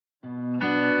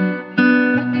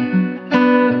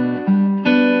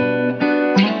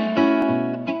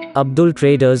Abdul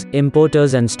Traders,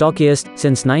 importers and stockists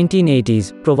since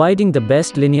 1980s, providing the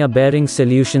best linear bearing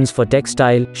solutions for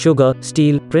textile, sugar,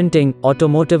 steel, printing,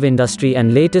 automotive industry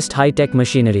and latest high-tech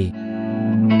machinery.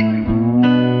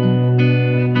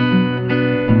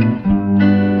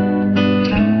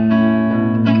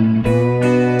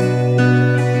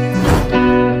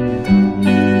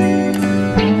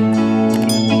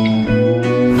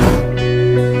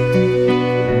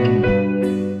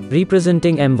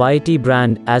 Representing Meiyate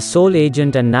brand as sole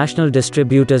agent and national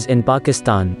distributors in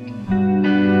Pakistan.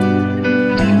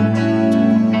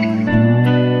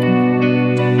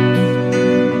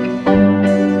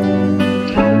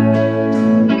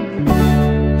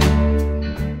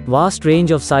 Vast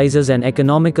range of sizes and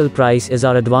economical price is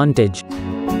our advantage.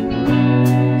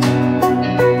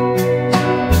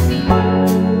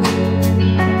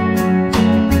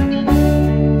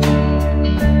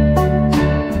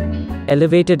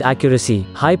 Elevated accuracy,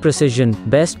 high precision,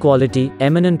 best quality,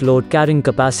 eminent load carrying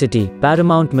capacity,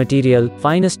 paramount material,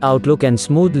 finest outlook and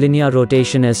smooth linear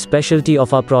rotation is specialty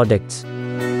of our products.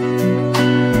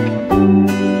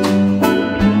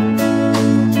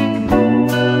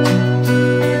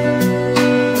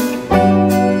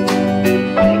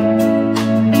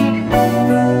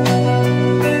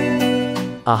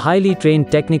 A highly trained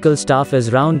technical staff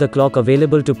is round the clock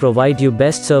available to provide you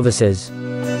best services.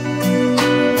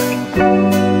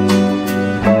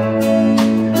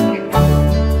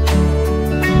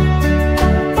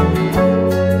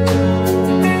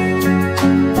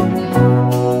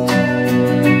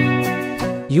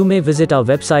 You may visit our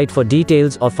website for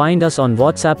details or find us on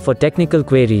WhatsApp for technical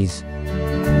queries.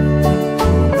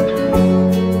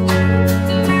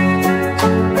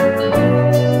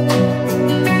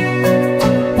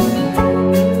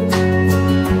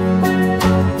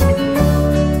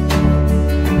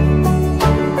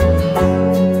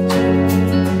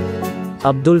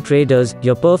 Abdul Traders,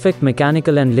 your perfect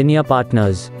mechanical and linear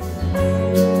partners.